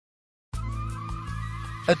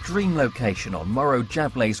A dream location on Morro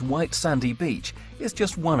Jable's white sandy beach is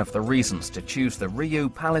just one of the reasons to choose the Rio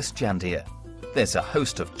Palace Jandía. There's a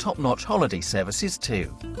host of top-notch holiday services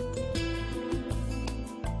too.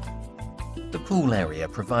 The pool area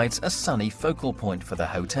provides a sunny focal point for the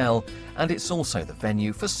hotel, and it's also the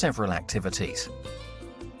venue for several activities.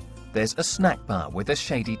 There's a snack bar with a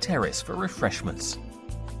shady terrace for refreshments.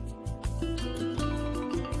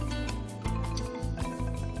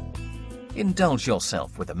 Indulge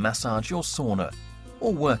yourself with a massage or sauna,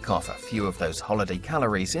 or work off a few of those holiday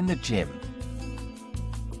calories in the gym.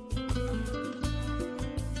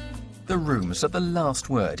 The rooms are the last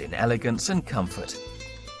word in elegance and comfort.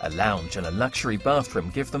 A lounge and a luxury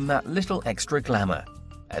bathroom give them that little extra glamour,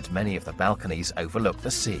 and many of the balconies overlook the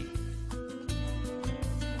sea.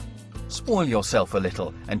 Spoil yourself a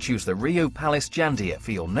little and choose the Rio Palace Jandía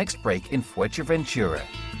for your next break in Fuerteventura.